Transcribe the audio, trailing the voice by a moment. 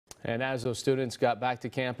And as those students got back to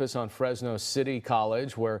campus on Fresno City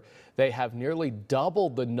College, where they have nearly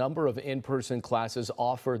doubled the number of in-person classes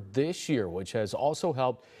offered this year, which has also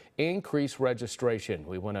helped increase registration.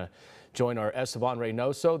 We want to join our Esteban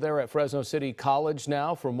Reynoso there at Fresno City College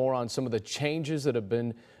now for more on some of the changes that have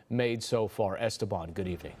been made so far. Esteban, good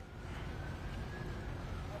evening.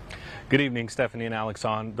 Good evening, Stephanie and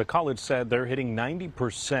Alexon. The college said they're hitting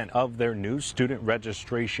 90% of their new student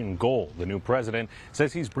registration goal. The new president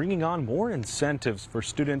says he's bringing on more incentives for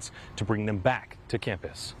students to bring them back to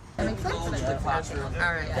campus.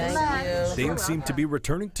 Things seem to be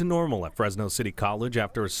returning to normal at Fresno City College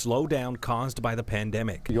after a slowdown caused by the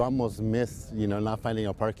pandemic. You almost miss, not finding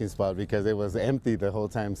a parking spot because it was empty the whole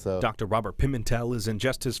time. So Dr. Robert Pimentel is in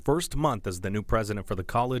just his first month as the new president for the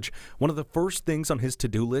college. One of the first things on his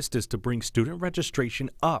to-do list is to bring student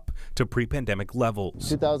registration up to pre-pandemic levels.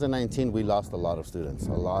 2019, we lost a lot of students,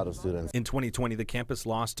 In 2020, the campus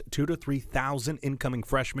lost 2,000 to 3,000 incoming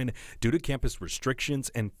freshmen due to campus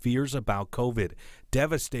restrictions and fears about COVID.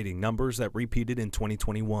 Devastating numbers that repeated in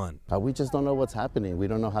 2021. We just don't know what's happening. We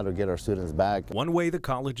don't know how to get our students back. One way the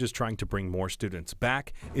college is trying to bring more students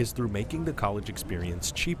back is through making the college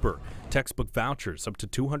experience cheaper. Textbook vouchers up to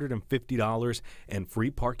 $250 and free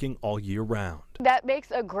parking all year round. That makes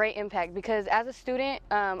a great impact because as a student,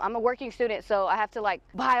 I'm a working student, so I have to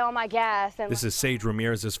buy all my gas. This is Sage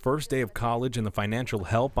Ramirez's first day of college, and the financial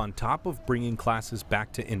help on top of bringing classes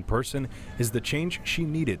back to in-person is the change she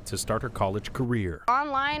needed to start her college career.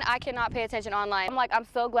 Online, I cannot pay attention online. I'm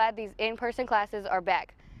so glad these in-person classes are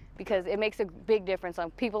back because it makes a big difference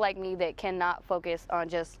on people like me that cannot focus on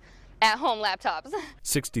just at-home laptops.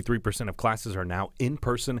 63% of classes are now in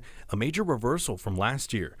person, a major reversal from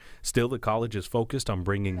last year. Still, the college is focused on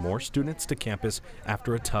bringing more students to campus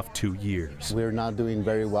after a tough 2 years. We're not doing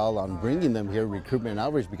very well on bringing them here, recruitment and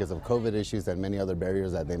outreach, because of COVID issues and many other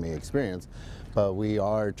barriers that they may experience. But we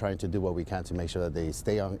are trying to do what we can to make sure that they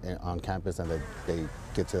stay on campus and that they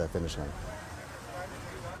get to that finish line.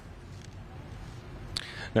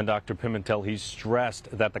 Now, Dr. Pimentel, he stressed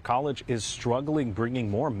that the college is struggling bringing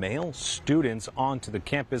more male students onto the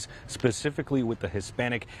campus, specifically with the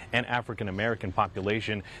Hispanic and African American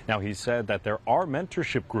population. Now, he said that there are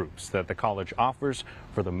mentorship groups that the college offers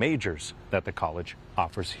for the majors that the college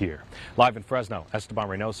offers here. Live in Fresno, Esteban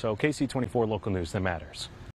Reynoso, KC24 Local News That Matters.